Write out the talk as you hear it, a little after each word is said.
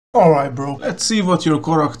Alright bro, let's see what your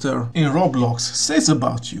character in Roblox says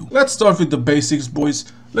about you. Let's start with the basics,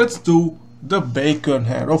 boys. Let's do the bacon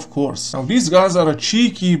hair, of course. Now these guys are a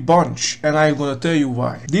cheeky bunch and I'm gonna tell you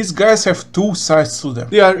why. These guys have two sides to them.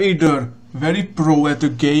 They are either very pro at the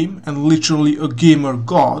game and literally a gamer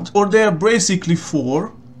god, or they are basically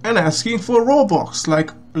for and asking for Robux,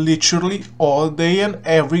 like literally all day and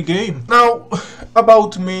every game. Now,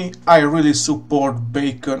 about me, I really support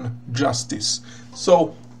bacon justice.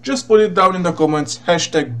 So just put it down in the comments,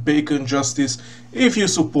 hashtag bacon justice, if you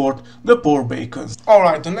support the poor bacons.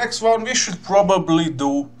 Alright, the next one we should probably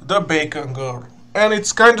do the bacon girl. And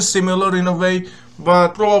it's kind of similar in a way,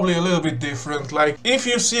 but probably a little bit different. Like, if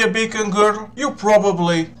you see a bacon girl, you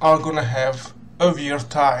probably are gonna have a weird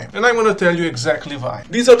time. And I'm gonna tell you exactly why.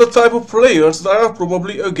 These are the type of players that are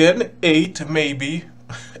probably, again, 8 maybe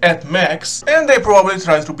at max, and they probably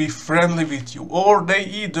try to be friendly with you, or they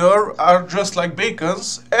either are just like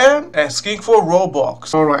bacons and asking for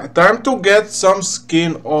Robux. Alright, time to get some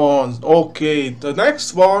skin on. Okay, the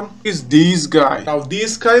next one is these guys. Now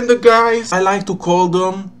these kind of guys, I like to call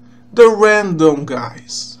them the random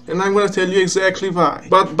guys, and I'm gonna tell you exactly why.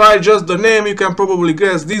 But by just the name you can probably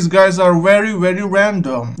guess these guys are very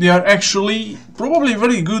random. They are actually probably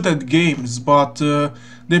very good at games, but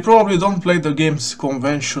they probably don't play the games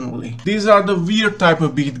conventionally. These are the weird type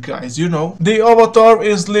of beat guys, you know. The avatar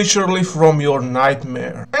is literally from your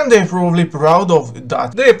nightmare. And they're probably proud of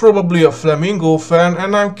that. They're probably a Flamingo fan,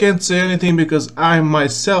 and I can't say anything because I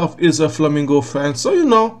myself is a Flamingo fan, so you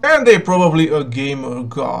know. And they're probably a gamer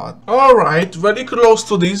god. Alright, very close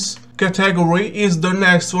to this category is the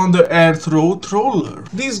next one, the air throw troller.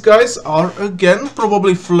 These guys are again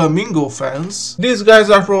probably Flamingo fans. These guys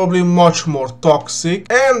are probably much more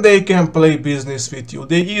toxic and they can play business with you.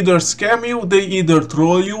 They either scam you, they either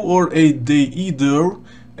troll you, or they either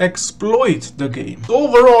exploit the game. So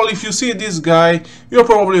overall, if you see this guy, you're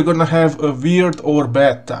probably gonna have a weird or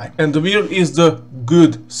bad time. And the weird is the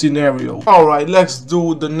good scenario. Alright, let's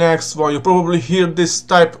do the next one. You probably hear this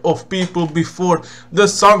type of people before, the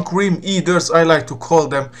sun cream eaters, I like to call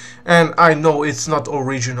them, and I know it's not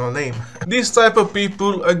original name. These type of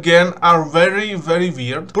people again are very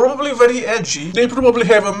weird, probably very edgy. They probably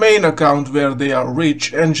have a main account where they are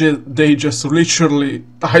rich and they just literally,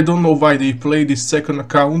 I don't know why they play this second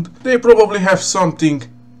account. They probably have something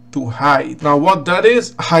to hide. Now what that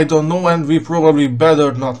is, I don't know, and we probably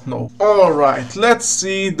better not know. Alright, let's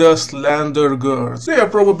see the slender girls. They are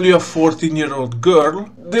probably a 14-year-old girl.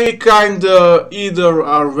 They kinda either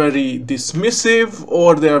are very dismissive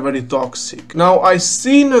or they are very toxic. Now I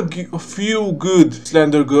seen a few good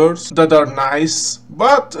slender girls that are nice,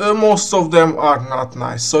 but most of them are not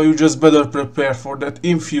nice, so you just better prepare for that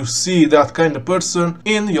if you see that kind of person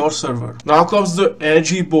in your server. Now comes the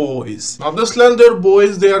edgy boys. Now the slender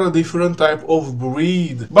boys, they are a different type of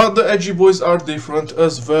breed, but the edgy boys are different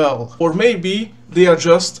as well. Or maybe they are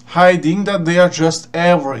just hiding that they are just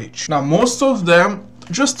average. Now most of them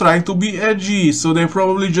just trying to be edgy, so they're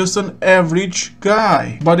probably just an average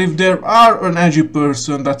guy. But if there are an edgy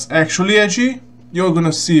person that's actually edgy, you're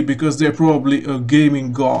gonna see, because they're probably a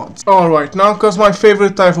gaming god. Alright, now comes my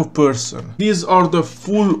favorite type of person. These are the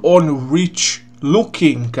full-on rich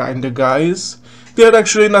looking kind of guys. They're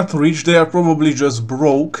actually not rich, they are probably just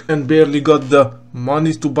broke and barely got the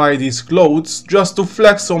money to buy these clothes, just to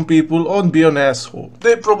flex on people or be an asshole.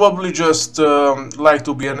 They probably just like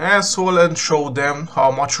to be an asshole and show them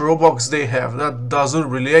how much Robux they have. That doesn't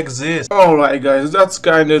really exist. Alright guys, that's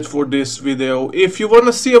kinda it for this video. If you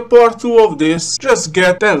wanna see a part 2 of this, just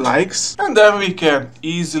get 10 likes and then we can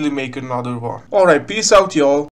easily make another one. Alright, peace out y'all.